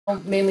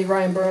Mainly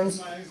Ryan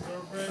Burns.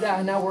 Yeah,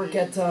 I now work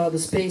at the Outer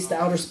Space,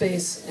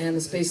 and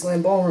the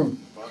Spaceland Ballroom,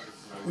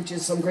 which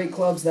is some great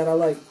clubs that I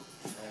like.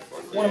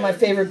 One of my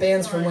favorite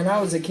bands from when I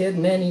was a kid,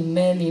 many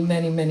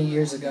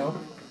years ago.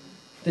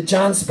 The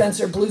John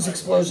Spencer Blues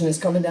Explosion is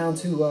coming down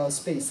to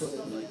Space.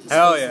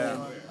 Hell yeah.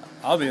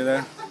 I'll be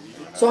there.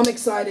 So I'm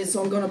excited,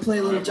 so I'm going to play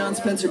a little John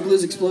Spencer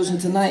Blues Explosion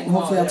tonight, and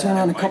hopefully I'll turn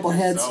on a couple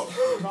heads.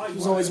 It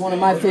was always one of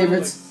my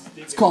favorites.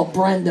 It's called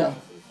Brenda.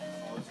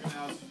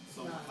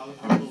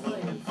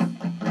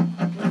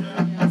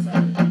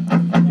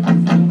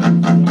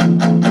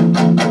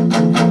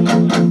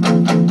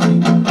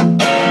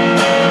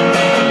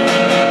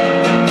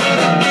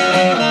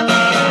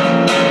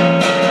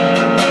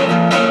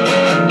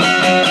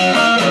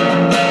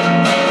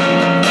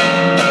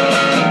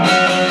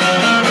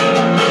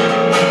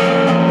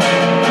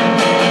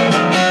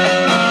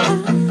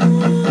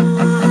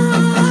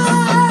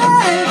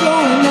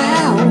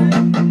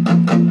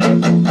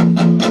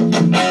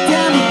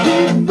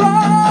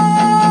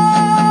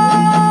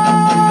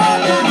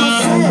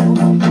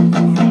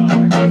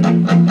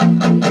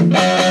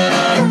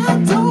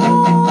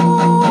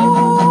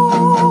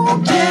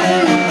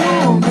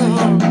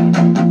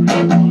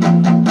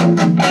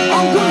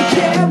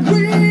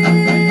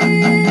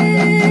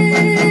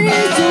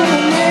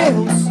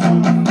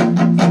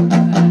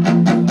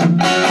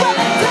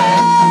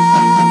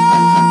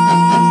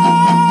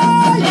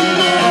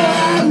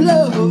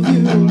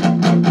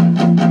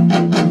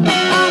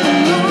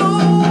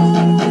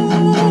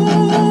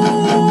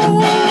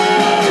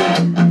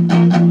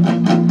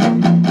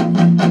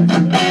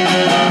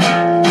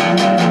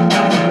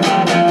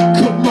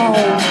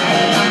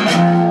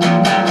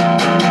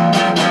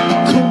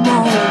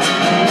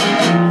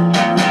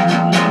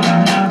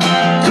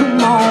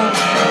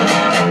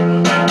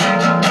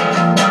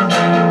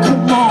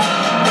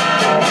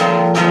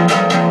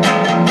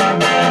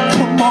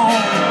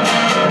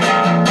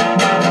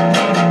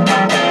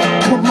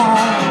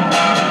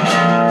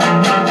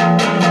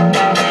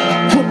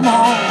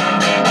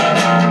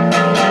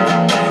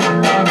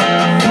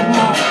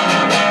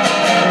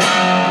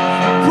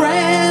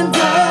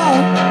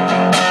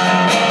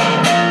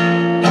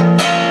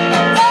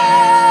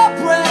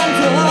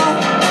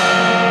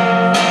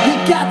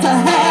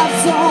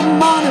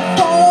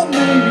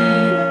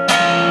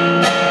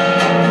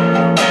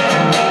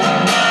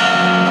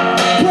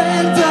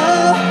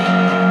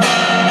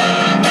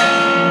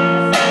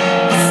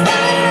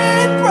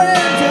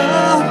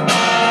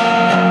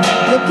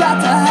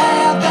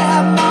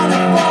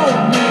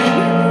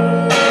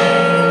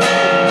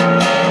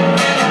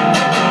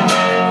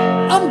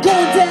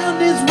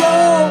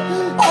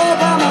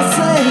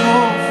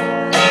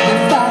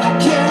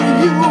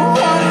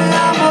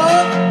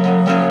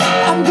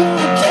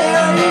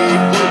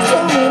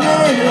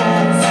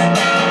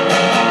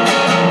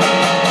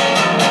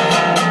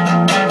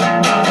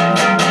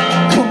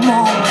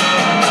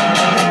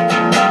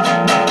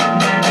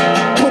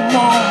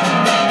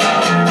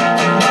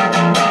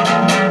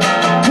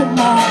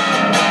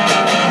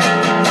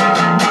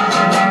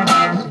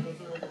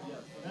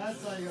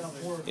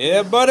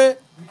 Yeah, buddy.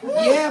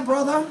 Yeah,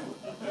 brother.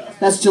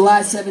 That's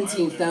July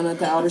 17th down at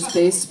the Outer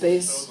Space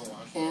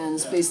and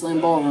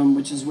Spaceland Ballroom,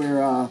 which is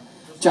where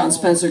John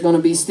Spencer going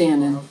to be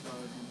standing.